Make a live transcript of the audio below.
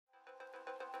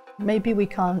Maybe we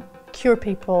can't cure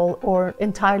people or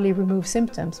entirely remove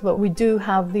symptoms, but we do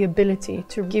have the ability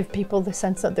to give people the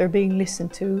sense that they're being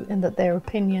listened to and that their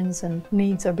opinions and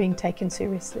needs are being taken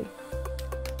seriously.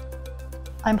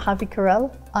 I'm Havi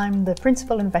Carel. I'm the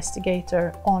principal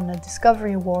investigator on a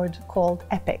discovery award called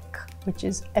EPIC, which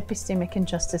is Epistemic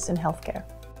Injustice in Healthcare.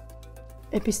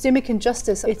 Epistemic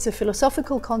injustice, it's a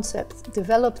philosophical concept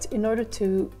developed in order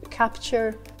to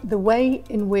capture the way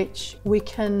in which we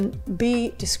can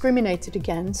be discriminated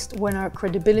against when our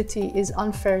credibility is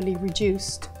unfairly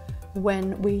reduced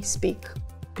when we speak.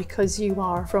 Because you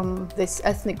are from this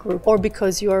ethnic group, or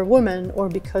because you are a woman, or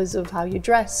because of how you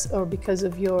dress, or because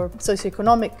of your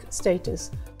socioeconomic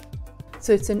status.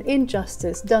 So it's an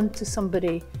injustice done to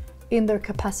somebody in their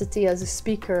capacity as a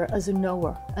speaker, as a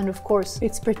knower. And of course,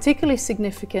 it's particularly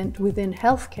significant within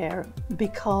healthcare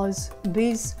because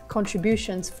these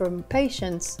contributions from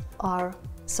patients are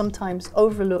sometimes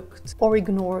overlooked or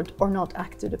ignored or not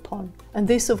acted upon. And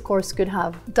this, of course, could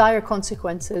have dire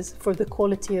consequences for the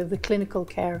quality of the clinical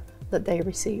care that they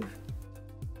receive.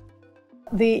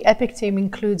 The EPIC team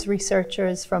includes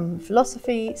researchers from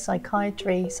philosophy,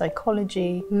 psychiatry,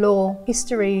 psychology, law,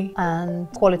 history, and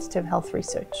qualitative health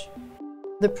research.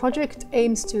 The project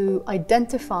aims to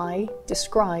identify,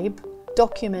 describe,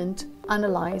 document,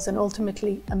 analyze, and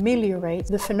ultimately ameliorate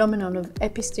the phenomenon of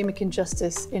epistemic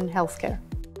injustice in healthcare.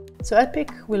 So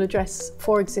EPIC will address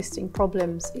 4 existing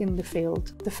problems in the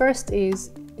field. The first is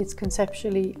it's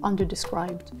conceptually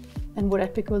underdescribed, and what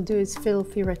EPIC will do is fill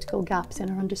theoretical gaps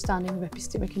in our understanding of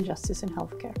epistemic injustice in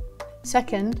healthcare.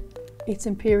 Second, it's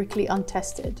empirically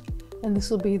untested, and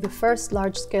this will be the first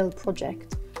large-scale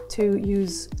project to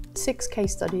use 6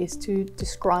 case studies to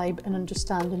describe and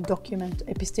understand and document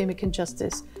epistemic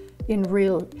injustice in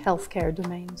real healthcare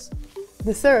domains.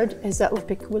 The third is that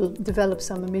EPIC will develop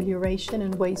some amelioration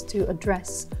and ways to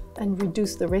address and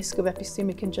reduce the risk of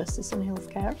epistemic injustice in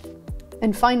healthcare.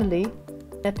 And finally,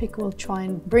 EPIC will try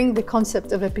and bring the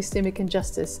concept of epistemic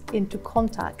injustice into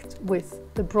contact with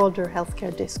the broader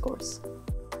healthcare discourse.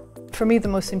 For me, the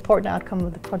most important outcome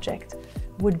of the project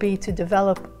would be to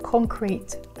develop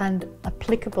concrete and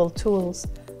applicable tools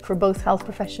for both health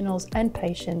professionals and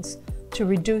patients to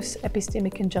reduce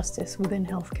epistemic injustice within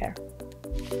healthcare.